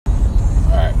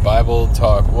Bible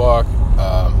Talk Walk.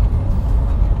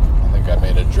 I think I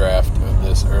made a draft of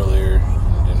this earlier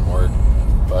and it didn't work,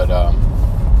 but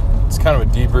it's kind of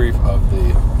a debrief of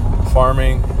the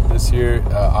farming this year.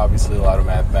 Obviously a lot of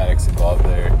mathematics involved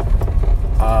there.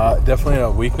 Definitely a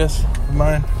weakness of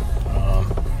mine.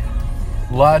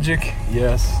 Logic,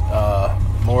 yes.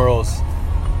 Morals,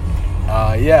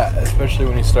 yeah, especially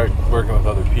when you start working with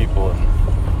other people.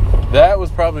 And that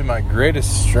was probably my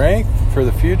greatest strength for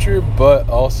the future, but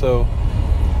also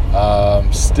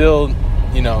still,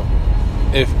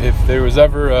 if there was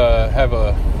ever a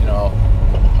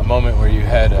moment where you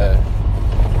had a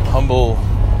humble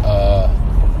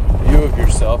view of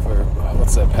yourself, or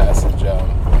what's that passage?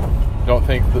 Don't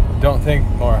think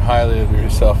more highly of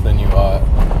yourself than you ought.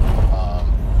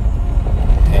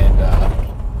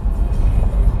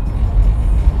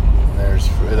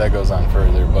 That goes on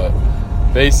further, but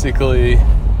basically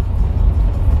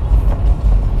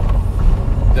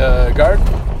the garden,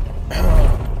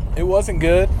 it wasn't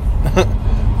good.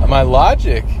 My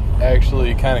logic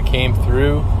actually kind of came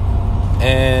through,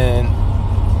 and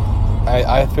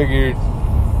I figured,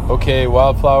 okay,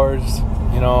 wildflowers,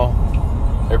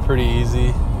 they're pretty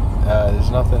easy. There's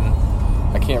nothing,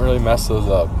 I can't really mess those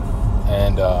up.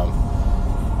 And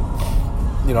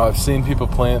I've seen people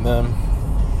plant them.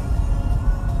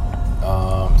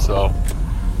 So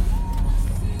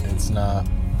it's not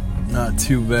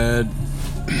too bad.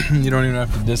 You don't even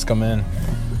have to disc them in.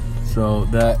 So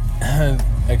that,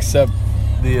 except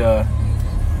the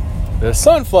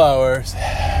sunflowers,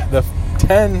 the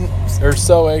 10 or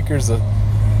so acres of,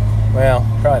 well,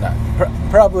 probably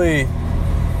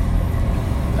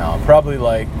not. Probably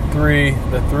like 3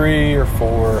 or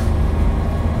 4,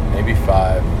 maybe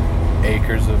 5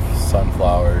 acres of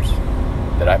sunflowers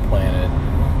that I planted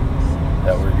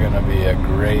that were going to be a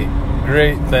great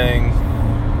thing.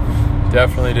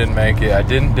 Definitely didn't make it. I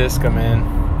didn't disc them in.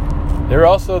 They're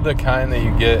also the kind that you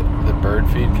get, the bird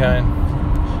feed kind.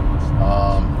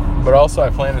 But also I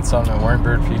planted some that weren't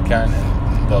bird feed kind,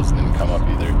 and those didn't come up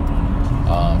either.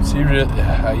 So you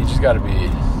just got to be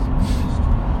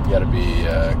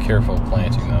careful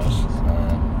planting those,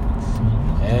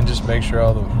 and just make sure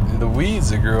all the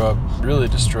weeds that grew up really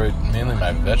destroyed mainly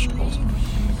my vegetables.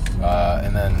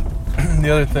 And then the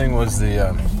other thing was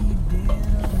the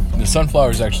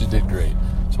sunflowers actually did great.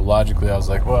 So logically, I was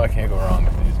like, well, I can't go wrong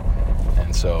with these.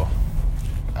 And so,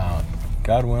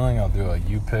 God willing, I'll do a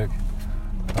U-pick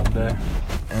someday.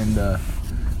 And,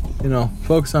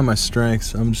 focus on my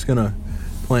strengths. I'm just going to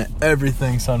plant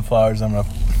everything sunflowers. I'm going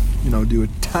to, do a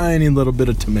tiny little bit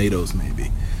of tomatoes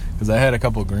maybe. Because I had a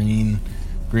couple green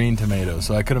tomatoes.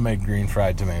 So I could have made green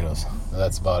fried tomatoes.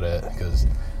 That's about it. Because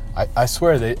I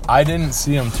swear I didn't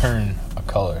see them turn a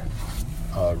color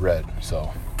red.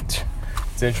 So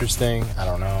it's interesting. I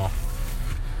don't know.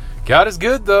 God is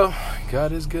good, though.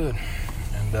 God is good.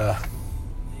 And,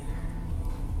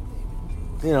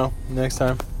 next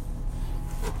time.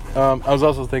 I was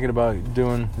also thinking about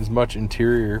doing as much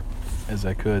interior as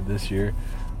I could this year.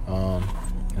 I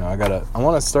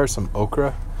want to start some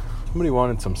okra. Somebody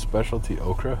wanted some specialty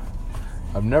okra.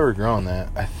 I've never grown that.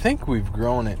 I think we've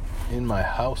grown it in my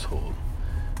household,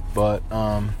 but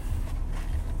I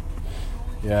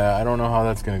don't know how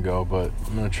that's gonna go, but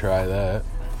I'm gonna try that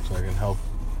so I can help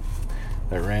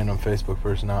that random Facebook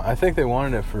person out. I think they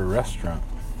wanted it for a restaurant,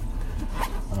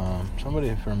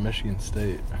 somebody from Michigan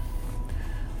State,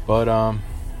 but I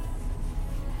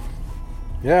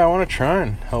want to try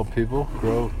and help people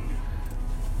grow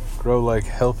like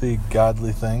healthy,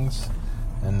 godly things,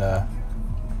 and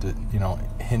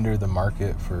hinder the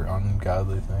market for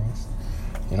ungodly things.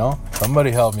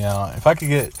 Somebody help me out. If I could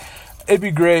get, it'd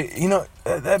be great.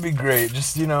 That'd be great.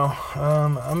 Just,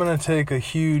 I'm going to take a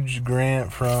huge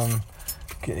grant from,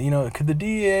 could the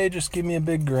DEA just give me a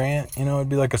big grant? It'd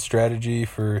be like a strategy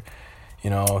for,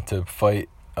 to fight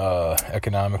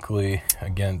economically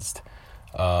against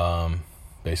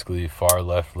basically far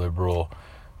left liberal,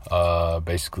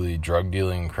 basically drug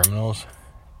dealing criminals,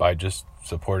 by just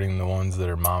supporting the ones that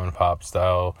are mom and pop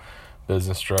style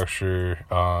business structure,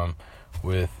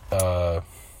 with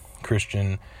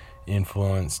Christian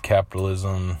influenced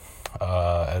capitalism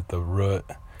at the root,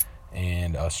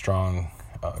 and a strong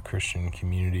Christian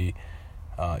community.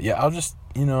 I'll just,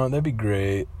 that'd be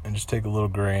great. And just take a little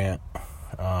grant.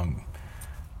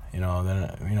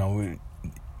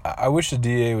 I wish the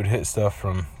DA would hit stuff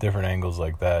from different angles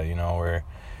like that, where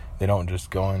they don't just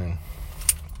go in and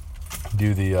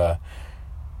do the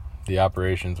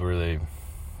operations where they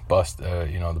bust,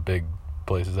 the big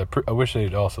places. I wish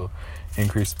they'd also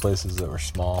increase places that were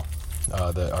small,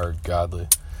 that are godly,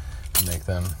 and make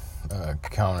them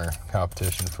counter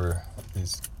competition for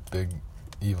these big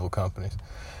evil companies.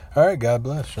 All right, God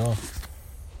bless. Shalom.